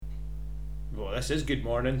This is good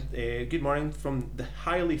morning. Good morning from the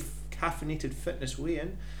highly caffeinated fitness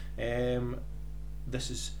weigh-in. This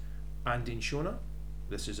is Andy and Shona.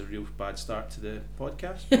 This is a real bad start to the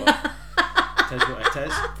podcast, but it is what it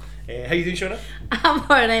is. How you doing, Shona? I'm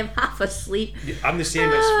alright. I'm half asleep. Yeah, I'm the same.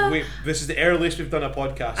 This is the earliest we've done a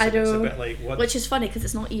podcast. I know. It's a bit like what? Which is funny because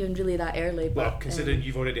it's not even really that early. But, Well, considering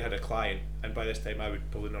you've already had a client, and by this time I would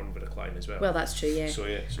probably normally have a client as well. Well, that's true. Yeah. So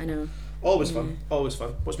yeah. I know. Always fun. Always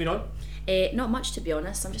fun. What's been on? Not much, to be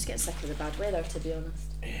honest. I'm just getting sick of the bad weather, to be honest.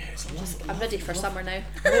 Yeah, I'm ready for summer now.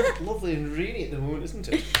 Lovely and rainy at the moment, isn't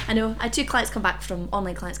it? I know. I had two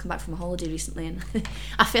online clients come back from a holiday recently, and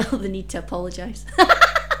I felt the need to apologise.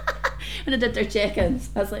 When I did their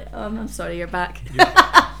check-ins, I was like, "Oh, I'm sorry, you're back."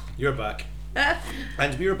 You're back.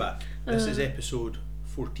 And we're back. This is episode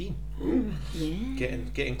 14. Yeah.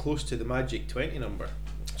 Getting close to the magic 20 number.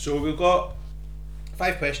 So we've got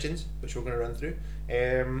 5 questions which we're going to run through,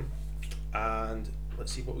 and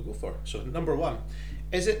let's see what we go for. So number 1,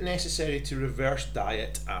 is it necessary to reverse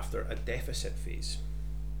diet after a deficit phase?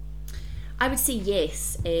 I would say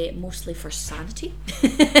yes, mostly for sanity.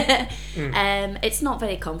 It's not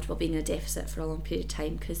very comfortable being in a deficit for a long period of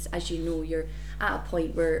time because, as you know, you're at a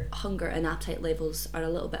point where hunger and appetite levels are a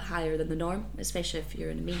little bit higher than the norm, especially if you're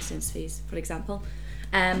in a maintenance phase, for example.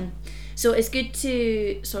 So it's good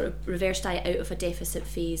to sort of reverse diet out of a deficit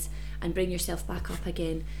phase and bring yourself back up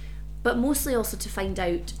again, but mostly also to find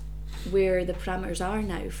out where the parameters are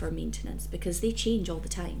now for maintenance, because they change all the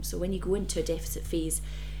time. So when you go into a deficit phase,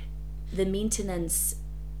 the maintenance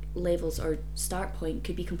levels or start point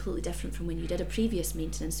could be completely different from when you did a previous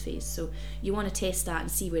maintenance phase. So you want to test that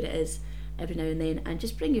and see where it is every now and then, and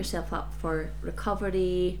just bring yourself up for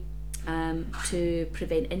recovery, to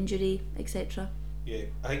prevent injury, etc. Yeah,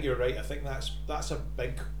 I think you're right. I think that's a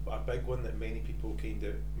big one that many people kind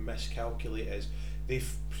of miscalculate. Is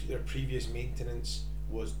their previous maintenance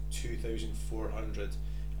was 2,400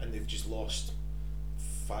 and they've just lost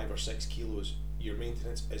 5 or 6 kilos. Your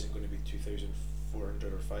maintenance isn't going to be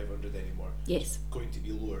 2,400 or 500 anymore. Yes. It's going to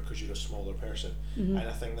be lower because you're a smaller person. Mm-hmm. And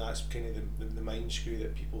I think that's kind of the mind screw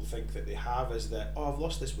that people think that they have, is that, oh, I've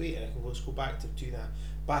lost this weight and I can just go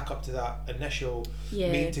back up to that initial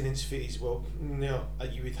maintenance phase. Well, no,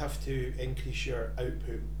 you would have to increase your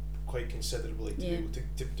output quite considerably to be able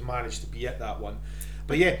to manage to be at that one.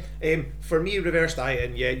 But for me, reverse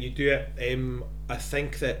dieting, you do it. I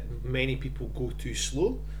think that many people go too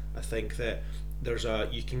slow. I think that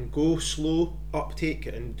you can go slow uptake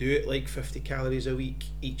and do it like 50 calories a week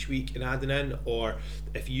each week and adding in, or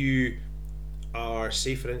if you are,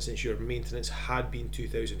 say for instance, your maintenance had been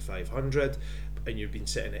 2,500 and you've been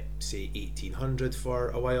sitting at say 1,800 for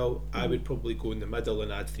a while, I would probably go in the middle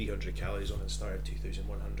and add 300 calories on and start at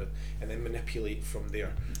 2,100 and then manipulate from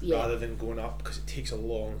there rather than going up, because it takes a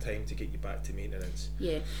long time to get you back to maintenance.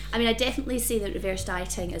 I mean, I definitely say that reverse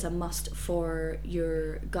dieting is a must for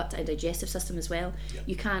your gut and digestive system as well.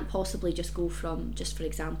 You can't possibly just go from, just for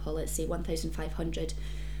example, let's say 1,500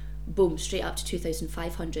 boom, straight up to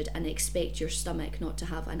 2,500 and expect your stomach not to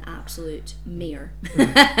have an absolute mare.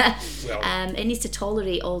 It needs to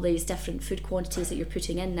tolerate all these different food quantities that you're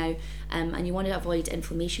putting in now, and you want to avoid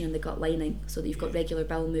inflammation in the gut lining so that you've got regular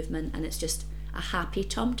bowel movement and it's just a happy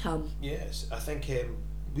tum-tum. Yes, I think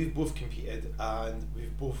we've both competed and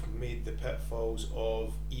we've both made the pitfalls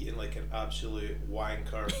of eating like an absolute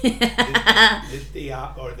wanker the day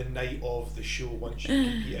or the night of the show once you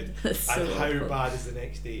competed. And how awful. Bad is the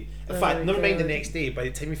next day? In fact, never mind the next day. By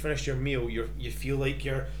the time you finish your meal, you feel like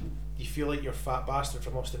you're Fat Bastard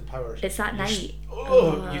from Austin Powers. It's that night.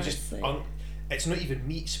 It's not even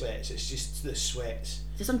meat sweats. It's just the sweats.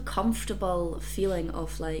 Just uncomfortable feeling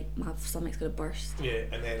of like my stomach's gonna burst. Yeah,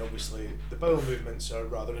 and then obviously the bowel movements are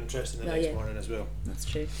rather interesting the next morning as well. That's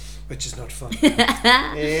true. Which is not fun.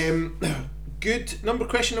 Good.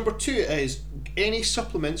 Question number 2 is, any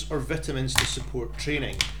supplements or vitamins to support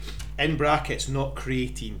training? In brackets, not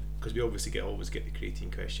creatine, because we obviously always get the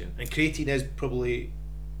creatine question. And creatine is probably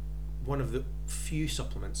one of the few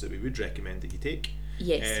supplements that we would recommend that you take.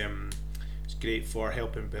 Yes. It's great for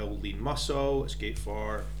helping build lean muscle. It's great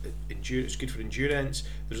for endurance. It's good for endurance.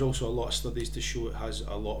 There's also a lot of studies to show it has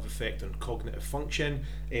a lot of effect on cognitive function,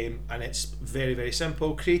 and it's very, very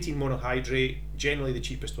simple. Creatine monohydrate, generally the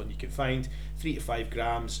cheapest one you can find, 3 to 5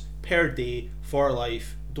 grams per day for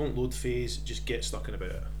life. Don't load phase, just get stuck in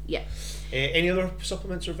about it. Yeah. Any other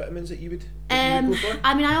supplements or vitamins that you would go for?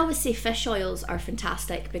 I mean, I always say fish oils are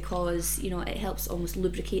fantastic because, you know, it helps almost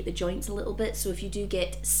lubricate the joints a little bit. So if you do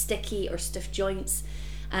get sticky or stiff joints,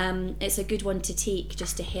 it's a good one to take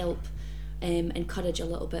just to help encourage a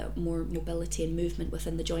little bit more mobility and movement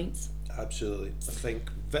within the joints. Absolutely. I think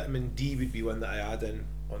vitamin D would be one that I add in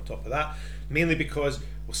on top of that, mainly because,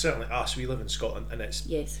 well, certainly us, we live in Scotland, and it's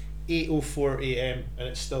 8:04 a.m. and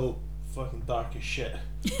it's still fucking dark as shit.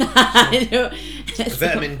 I know.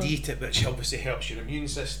 Vitamin D tip, which obviously helps your immune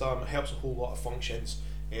system, helps a whole lot of functions,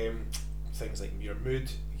 things like your mood,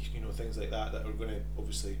 things like that are going to,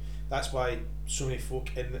 obviously, that's why so many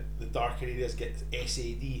folk in the darker areas get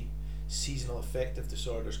SAD, seasonal affective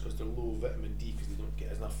disorders, because they're low vitamin D because they don't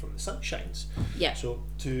get enough from the sunshines. Yeah. So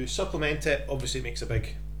to supplement it obviously makes a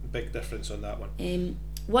big difference on that one.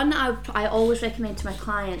 One that I always recommend to my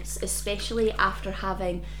clients, especially after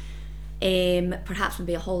having perhaps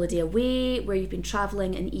maybe a holiday away where you've been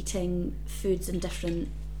travelling and eating foods in different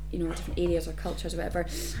areas or cultures or whatever,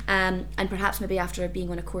 and perhaps maybe after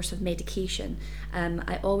being on a course of medication,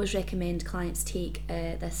 I always recommend clients take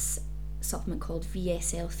this supplement called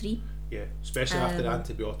VSL3. Yeah, especially after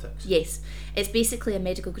antibiotics. Yes, it's basically a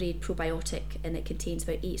medical grade probiotic, and it contains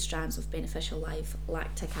about 8 strands of beneficial live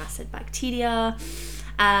lactic acid bacteria,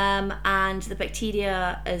 and the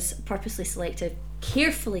bacteria is purposely selected,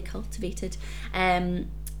 carefully cultivated, and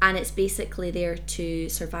it's basically there to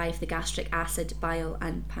survive the gastric acid, bile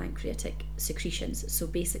and pancreatic secretions. So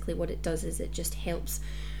basically what it does is it just helps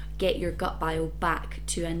get your gut bile back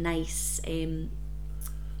to a nice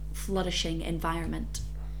flourishing environment.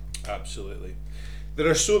 Absolutely.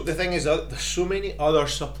 The thing is that there's so many other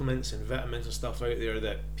supplements and vitamins and stuff out there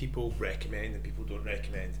that people recommend and people don't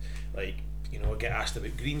recommend. Like, I get asked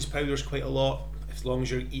about greens powders quite a lot. As long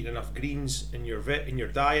as you're eating enough greens in your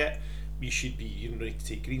diet, you don't need to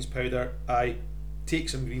take greens powder. I take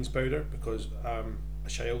some greens powder because I'm a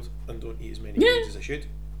child and don't eat as many greens as I should.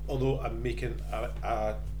 Although I'm making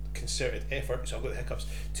a concerted effort, so I've got the hiccups,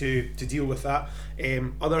 to deal with that.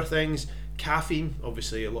 Other things, caffeine.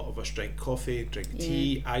 Obviously, a lot of us drink coffee, drink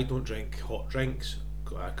tea. I don't drink hot drinks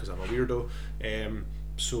because I'm a weirdo.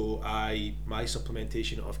 So my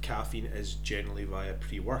supplementation of caffeine is generally via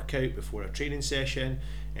pre-workout before a training session.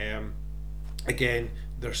 Again,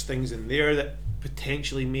 there's things in there that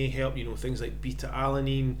potentially may help. Things like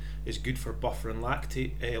beta-alanine is good for buffering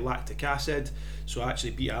lactic acid. So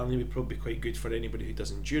actually, beta-alanine would probably be quite good for anybody who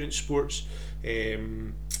does endurance sports.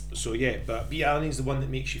 So yeah, but beta-alanine is the one that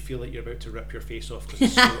makes you feel like you're about to rip your face off because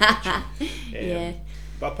it's so itchy.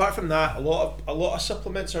 But apart from that, a lot of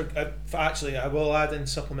supplements are actually, I will add in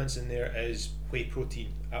supplements in there is whey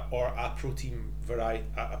protein or a protein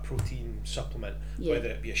supplement, whether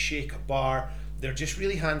it be a shake, a bar. They're just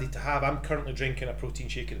really handy to have. I'm currently drinking a protein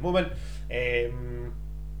shake at the moment.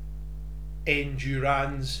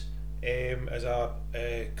 Endurance is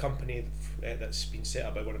a company that's been set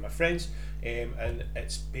up by one of my friends, and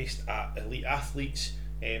it's based at elite athletes.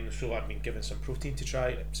 So I've been given some protein to try.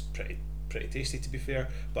 It's pretty tasty, to be fair.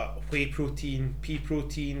 But whey protein, pea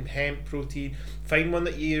protein, hemp protein. Find one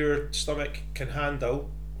that your stomach can handle.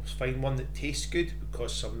 Find one that tastes good,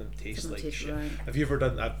 because some of them taste like shit. Right. Have you ever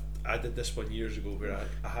done that? I did this one years ago where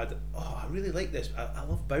I I really like this. I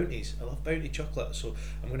love Bounties. I love Bounty chocolate. So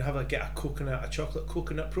I'm going to get a chocolate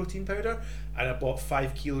coconut protein powder, and I bought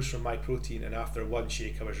 5 kilos from my protein, and after one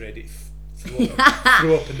shake I was ready to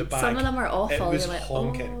throw up in the bag. Some of them are awful. It was You're like,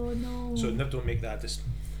 honking. oh no. So don't make that. Just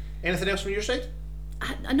anything else from your side?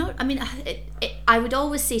 I would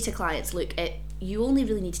always say to clients, look, you only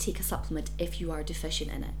really need to take a supplement if you are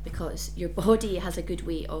deficient in it, because your body has a good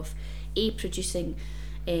way of producing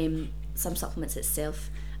some supplements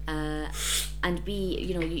itself, and B,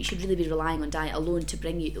 you should really be relying on diet alone to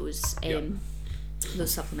bring you those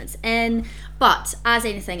supplements in. But as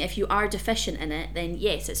anything, if you are deficient in it, then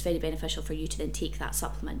yes, it's very beneficial for you to then take that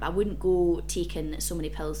supplement. But I wouldn't go taking so many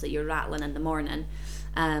pills that you're rattling in the morning,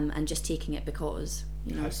 and just taking it because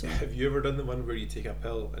Have you ever done the one where you take a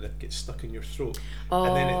pill and it gets stuck in your throat,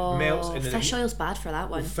 and then it melts? And then fish oil's bad for that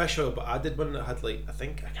one. Well, fish oil, but I did one that had I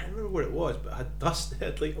can't remember what it was, but it had dust. It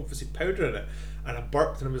had obviously powder in it, and I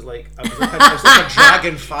burped, and it was like a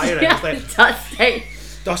dragon fire. It was like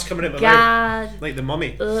dust coming out my mouth, like the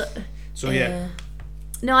mummy. So yeah.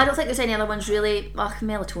 No, I don't think there's any other ones really.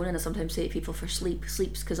 Melatonin I sometimes say to people for sleeps,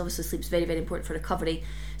 because obviously sleep's very, very important for recovery.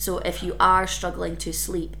 So if you are struggling to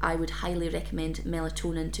sleep, I would highly recommend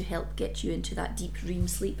melatonin to help get you into that deep REM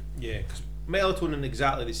sleep. Yeah, because melatonin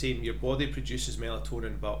exactly the same. Your body produces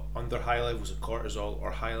melatonin, but under high levels of cortisol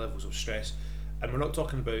or high levels of stress. And we're not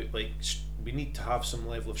talking about we need to have some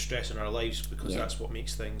level of stress in our lives, because that's what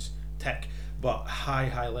makes things tick. But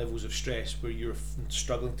high levels of stress where you're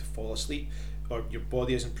struggling to fall asleep, or your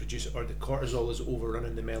body isn't producing, or the cortisol is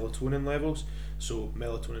overrunning the melatonin levels. So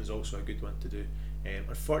melatonin is also a good one to do.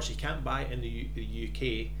 Unfortunately, you can't buy it in the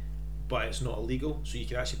UK, but it's not illegal, so you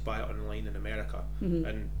can actually buy it online in America. Mm-hmm.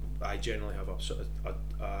 And I generally have a sort of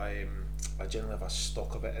I generally have a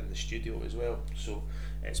stock of it in the studio as well, so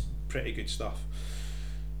it's pretty good stuff.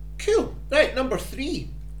 Cool. Right, number 3.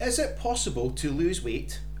 Is it possible to lose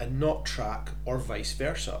weight and not track, or vice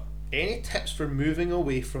versa? Any tips for moving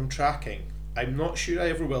away from tracking? I'm not sure I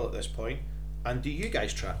ever will at this point. And do you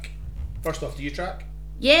guys track? First off, do you track?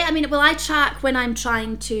 Yeah, I mean, well, I track when I'm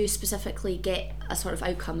trying to specifically get a sort of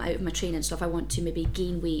outcome out of my training. So if I want to maybe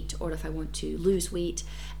gain weight or if I want to lose weight.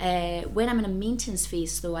 When I'm in a maintenance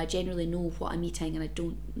phase, though, I generally know what I'm eating and I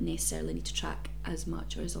don't necessarily need to track as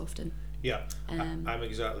much or as often. Yeah, I'm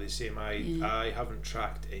exactly the same. I haven't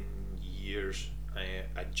tracked in years.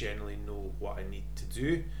 I generally know what I need to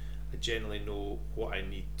do. I generally know what I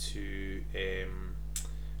need to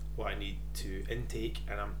intake,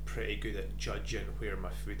 and I'm pretty good at judging where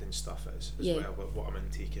my food and stuff is as well, what I'm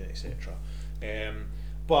intaking, etc.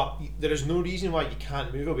 But there is no reason why you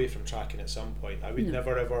can't move away from tracking at some point. I would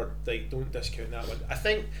never ever, don't discount that one. I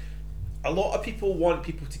think a lot of people want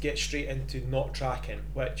people to get straight into not tracking,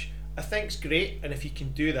 which I think's great, and if you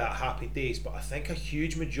can do that, happy days. But I think a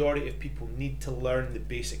huge majority of people need to learn the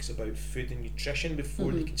basics about food and nutrition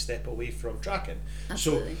before they can step away from tracking.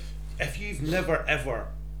 Absolutely. So if you've never ever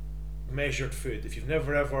measured food, if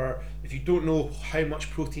you don't know how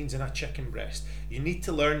much protein's in a chicken breast, you need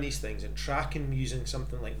to learn these things, and tracking using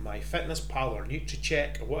something like MyFitnessPal or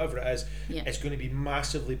NutriCheck or whatever it is, it's going to be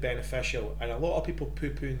massively beneficial. And a lot of people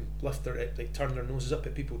poo-poo and turn their noses up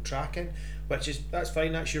at people tracking, that's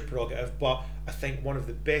fine, that's your prerogative, but I think one of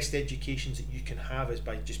the best educations that you can have is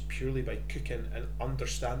purely by cooking and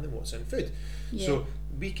understanding what's in food. So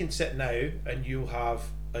we can sit now and you'll have,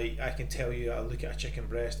 I can tell you, I look at a chicken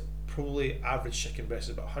breast, probably average chicken breast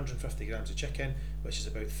is about 150 grams of chicken, which is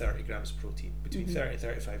about 30 grams of protein, between 30 and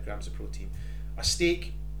 35 grams of protein. A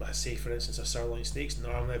steak, let's say for instance a sirloin steak's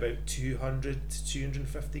normally about 200 to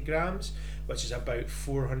 250 grams, which is about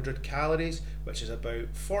 400 calories, which is about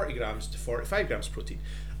 40 grams to 45 grams of protein.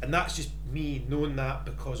 And that's just me knowing that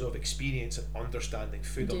because of experience and understanding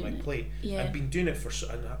food on my plate. I've been doing it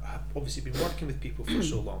and I've obviously been working with people for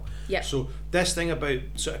so long. So this thing about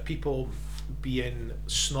sort of people being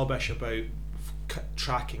snobbish about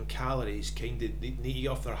tracking calories, kind of they need to get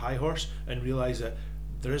off their high horse and realise that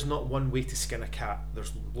there is not one way to skin a cat.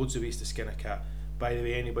 There's loads of ways to skin a cat. By the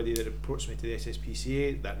way, anybody that reports me to the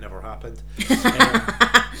SSPCA, that never happened.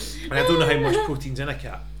 And I don't know how much protein's in a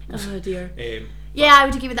cat. Oh dear. I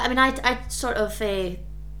would agree with that. I mean, I sort of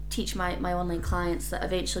teach my online clients that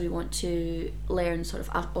eventually we want to learn sort of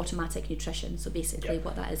automatic nutrition. So basically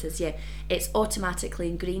what that is it's automatically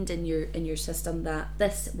ingrained in your system that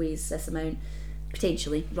this weighs this amount,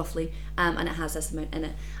 potentially, roughly, and it has this amount in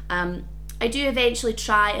it. I do eventually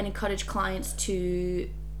try and encourage clients to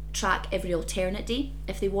track every alternate day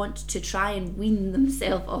if they want to try and wean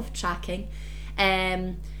themselves off tracking.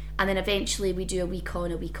 And then eventually we do a week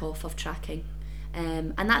on, a week off of tracking.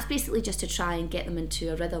 And that's basically just to try and get them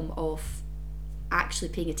into a rhythm of actually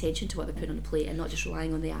paying attention to what they put on the plate and not just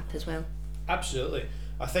relying on the app as well. Absolutely.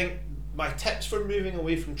 I think my tips for moving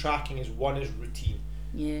away from tracking is routine.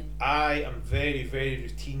 I am very, very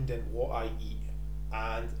routined in what I eat,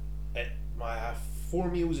 and I have 4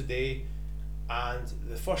 meals a day, and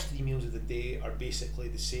the first 3 meals of the day are basically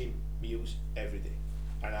the same meals every day,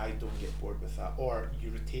 and I don't get bored with that. Or you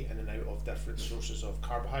rotate in and out of different sources of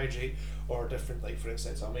carbohydrate, or different, like for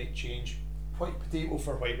instance, I might change white potato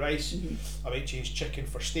for white rice, I might change chicken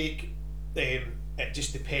for steak. It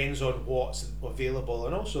just depends on what's available.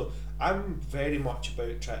 And also I'm very much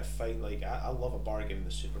about trying to find, I love a bargain in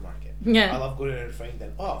the supermarket. I love going in and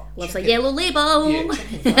finding loves a yellow label.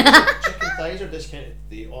 Chicken thighs are discounted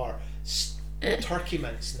today, or turkey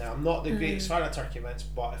mince. Now I'm not the greatest fan of turkey mince,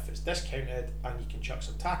 but if it's discounted and you can chuck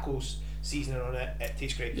some tacos seasoning on it, it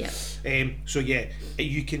tastes great.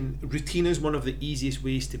 You can, routine is one of the easiest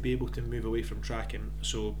ways to be able to move away from tracking.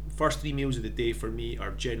 So first 3 meals of the day for me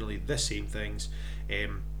are generally the same things,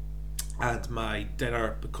 and my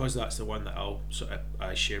dinner, because that's the one that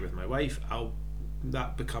I share with my wife,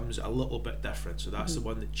 that becomes a little bit different. So that's the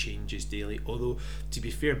one that changes daily. Although to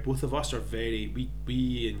be fair, both of us are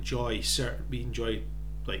we enjoy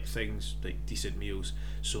like things like decent meals.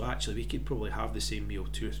 So actually we could probably have the same meal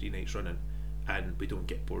 2 or 3 nights running and we don't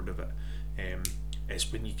get bored of it.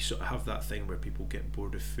 It's when you sort of have that thing where people get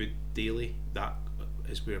bored of food daily, that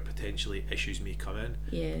is where potentially issues may come in,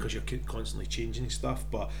 because you're constantly changing stuff.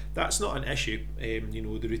 But that's not an issue. The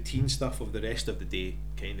routine stuff of the rest of the day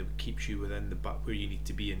kind of keeps you within where you need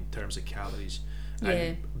to be in terms of calories,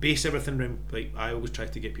 and base everything around, like I always try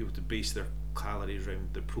to get people to base their calories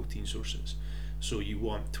around their protein sources. So you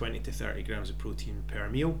want 20 to 30 grams of protein per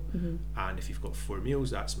meal, and if you've got 4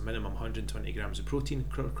 meals, that's minimum 120 grams of protein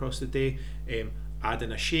across the day. Add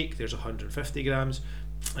in a shake, there's 150 grams.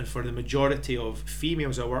 And for the majority of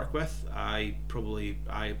females I work with, I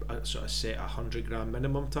sort of set a 100 gram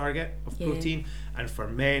minimum target of protein, and for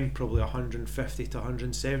men probably 150 to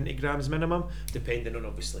 170 grams minimum, depending on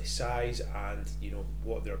obviously size and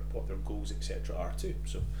what their goals etc. are too.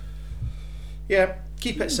 So yeah,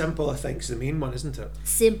 keep it simple, I think, is the main one, isn't it?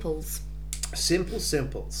 Simples.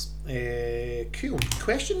 Simples. Cool.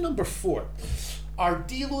 Question number 4. Are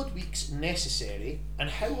deload weeks necessary, and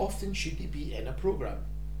how often should they be in a programme?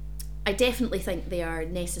 I definitely think they are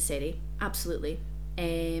necessary, absolutely.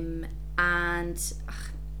 And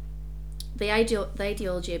the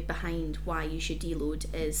ideology behind why you should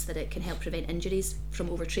deload is that it can help prevent injuries from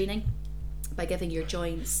overtraining by giving your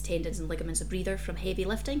joints, tendons and ligaments a breather from heavy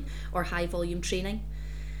lifting or high volume training.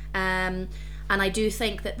 And I do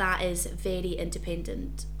think that is very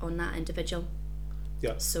independent on that individual.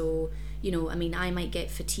 Yeah. So, I might get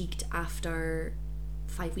fatigued after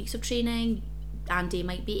 5 weeks of training. Andy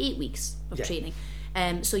might be 8 weeks of training.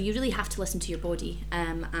 So you really have to listen to your body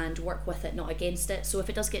and work with it, not against it. So if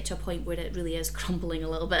it does get to a point where it really is crumbling a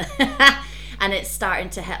little bit and it's starting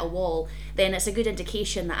to hit a wall, then it's a good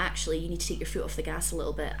indication that actually you need to take your foot off the gas a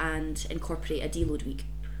little bit and incorporate a deload week.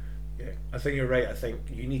 Yeah, I think you're right. I think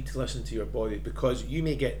you need to listen to your body, because you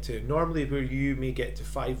may get to, normally where you may get to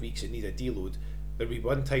 5 weeks and need a deload, there'll be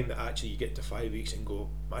one time that actually you get to 5 weeks and go,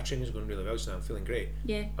 my training's going really well, so I'm feeling great.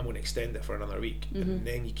 Yeah. I'm going to extend it for another week. And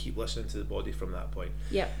then you keep listening to the body from that point.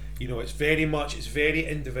 Yeah. It's very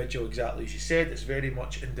individual, exactly as you said. It's very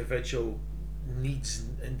much individual needs,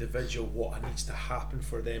 individual what needs to happen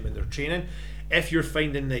for them in their training. If you're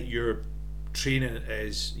finding that your training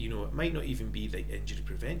is, it might not even be like injury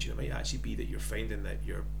prevention, it might actually be that you're finding that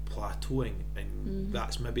you're plateauing, and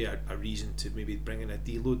that's maybe a reason to maybe bring in a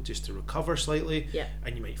deload just to recover slightly.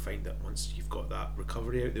 And you might find that once you've got that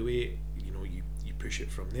recovery out the way, you push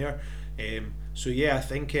it from there. So yeah, I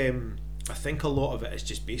think a lot of it is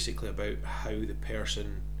just basically about how the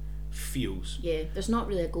person feels. Yeah, there's not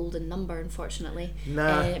really a golden number, unfortunately.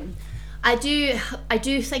 Nah. I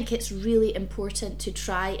do think it's really important to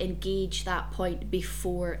try and gauge that point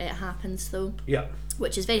before it happens, though. Yeah.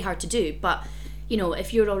 Which is very hard to do, but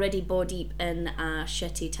if you're already ball deep in a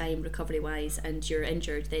shitty time recovery wise and you're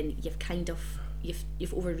injured, then you've kind of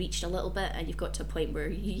you've overreached a little bit, and you've got to a point where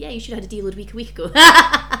you should have had a deload a week ago.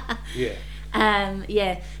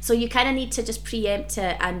 So you kind of need to just preempt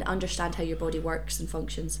it and understand how your body works and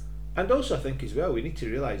functions. And also I think as well, we need to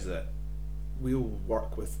realise that we'll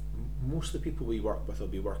work with, most of the people we work with will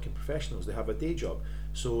be working professionals. They have a day job.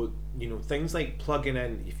 So, things like plugging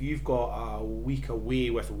in, if you've got a week away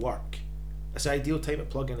with work, it's an ideal time to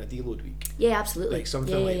plug in a deload week. Yeah, absolutely. Like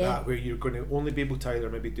something that, where you're going to only be able to either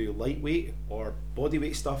maybe do lightweight or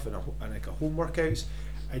bodyweight stuff and like a home workouts,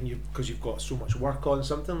 and because you've got so much work on,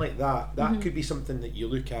 something like that. That could be something that you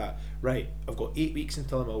look at. Right, I've got 8 weeks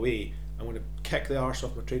until I'm away. I'm going to kick the arse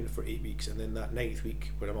off my training for 8 weeks, and then that 9th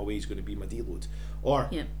week when I'm away is going to be my deload. Or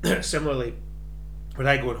similarly, when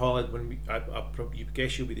I go on holiday, you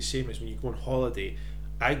guess you'll be the same as when you go on holiday.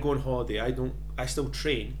 I go on holiday. I still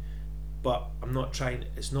train, but I'm not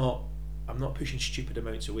pushing stupid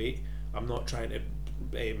amounts of weight. I'm not trying to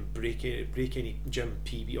break any gym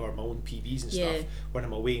PB or my own PBs and stuff when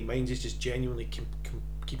I'm away. Mine's is just genuinely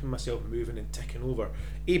keeping myself moving and ticking over.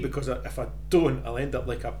 Because if I don't, I'll end up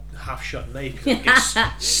like a half-shut knife, because I'll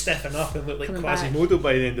get stiffen up and look like Quasimodo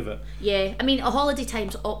by the end of it. Yeah, I mean, a holiday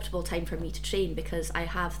time's optimal time for me to train, because I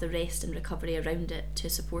have the rest and recovery around it to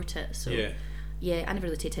support it. So yeah, I never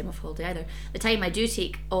really take time off holiday either. The time I do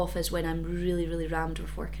take off is when I'm really, really rammed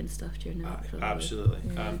with work and stuff during that.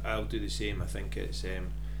 Absolutely. I'll do the same. I think it's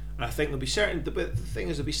and I think there'll be certain, but the thing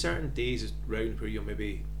is, there'll be certain days around where you'll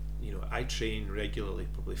maybe, I train regularly,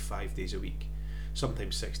 probably 5 days a week,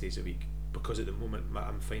 sometimes 6 days a week, because at the moment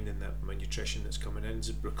I'm finding that my nutrition that's coming in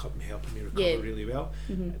is helping me recover really well.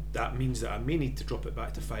 That means that I may need to drop it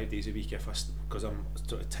back to 5 days a week because I'm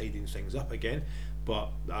sort of tidying things up again. But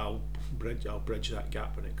I'll bridge that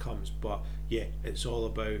gap when it comes. But yeah, it's all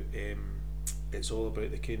about the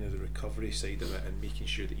kind of the recovery side of it, and making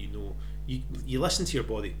sure that you listen to your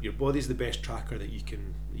body. Your body's the best tracker that you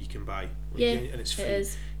can buy. And it's free. It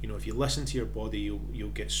is. If you listen to your body, you'll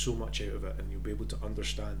get so much out of it, and you'll be able to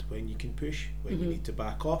understand when you can push, when you need to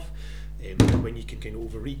back off, and when you can kind of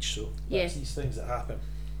overreach. So that's these things that happen.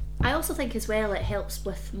 I also think as well it helps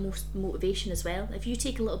with most motivation as well. If you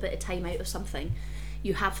take a little bit of time out of something,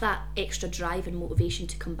 you have that extra drive and motivation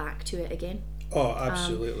to come back to it again. Oh,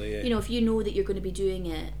 absolutely. If you know that you're going to be doing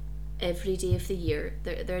it every day of the year,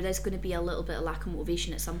 there is going to be a little bit of lack of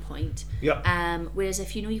motivation at some point. Yeah. Whereas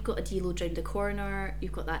if you know you've got a deload round the corner,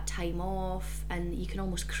 you've got that time off, and you can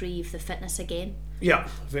almost crave the fitness again. Yeah,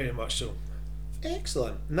 very much so.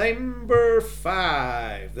 Excellent. Number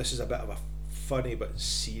 5. This is a bit of a funny but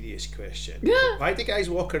serious question. Yeah. Why do guys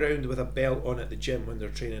walk around with a belt on at the gym when they're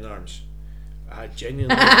training arms? I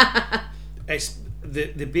genuinely... It's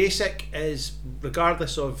the basic is,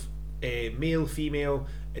 regardless of male, female,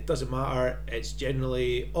 it doesn't matter. It's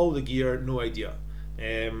generally all the gear, no idea.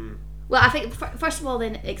 Well, I think first of all,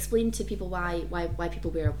 then explain to people why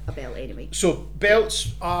people wear a belt anyway. So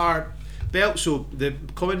so the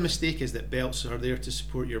common mistake is that belts are there to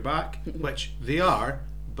support your back, which they are,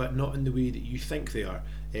 but not in the way that you think they are,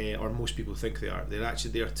 or most people think they are. They're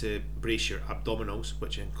actually there to brace your abdominals,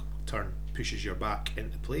 which in turn pushes your back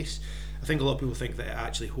into place. I think a lot of people think that it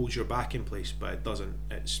actually holds your back in place, but it doesn't.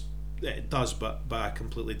 It does, but by a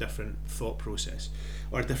completely different thought process,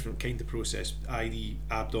 or a different kind of process, i.e.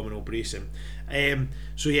 abdominal bracing.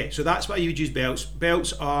 So that's why you would use belts.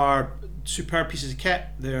 Belts are superb pieces of kit.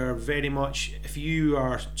 They're very much, if you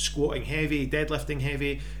are squatting heavy, deadlifting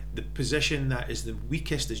heavy, the position that is the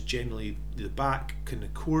weakest is generally the back, kind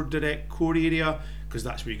of core area, because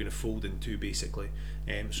that's where you're going to fold into basically.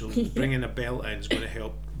 So bringing a belt in is going to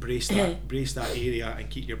help brace that area and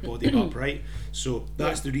keep your body upright. So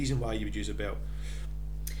that's the reason why you would use a belt.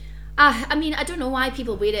 I mean, I don't know why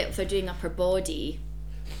people wear it if they're doing upper body.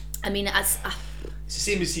 I mean, it's the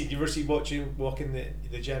same as you ever see walking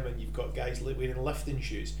the gym and you've got guys wearing lifting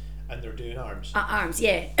shoes and they're doing arms. Arms,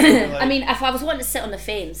 yeah. Like, I mean, if I was wanting to sit on the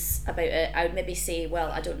fence about it, I would maybe say,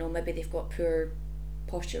 well, I don't know, maybe they've got poor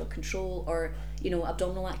postural control or,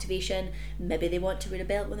 abdominal activation. Maybe they want to wear a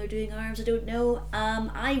belt when they're doing arms. I don't know.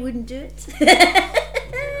 I wouldn't do it.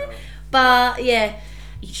 Yeah. But yeah,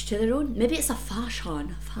 each to their own. Maybe it's a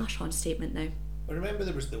fashion statement now. I remember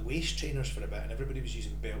there was the waist trainers for a bit, and everybody was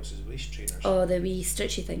using belts as waist trainers. Oh, the wee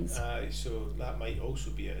stretchy things. So that might also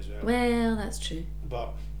be it as well. Well, that's true.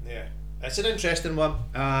 But yeah, it's an interesting one,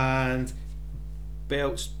 and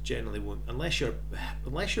belts generally won't, unless you're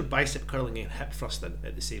bicep curling and hip thrusting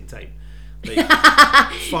at the same time. Like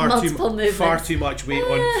far too much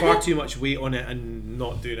weight on it and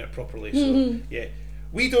not doing it properly. So yeah,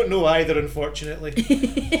 we don't know either, unfortunately.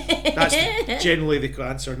 That's generally the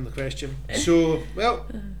answer in the question. So well,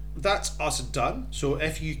 that's us done. So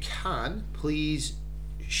if you can, please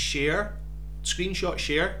screenshot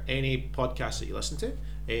share any podcast that you listen to.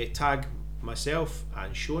 Tag myself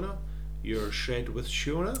and Shona. Your Shred with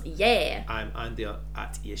Shona. Yeah. I'm Andy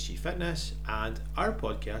at ESG Fitness, and our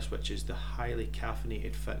podcast, which is the Highly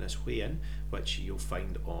Caffeinated Fitness Weigh-In, which you'll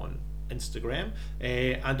find on Instagram.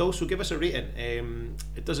 And also give us a rating.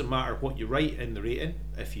 It doesn't matter what you write in the rating.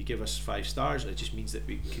 If you give us 5 stars, it just means that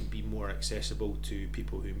we can be more accessible to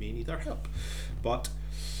people who may need our help. But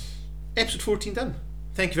episode 14 done.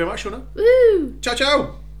 Thank you very much, Shona. Woo! Ciao,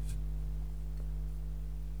 ciao!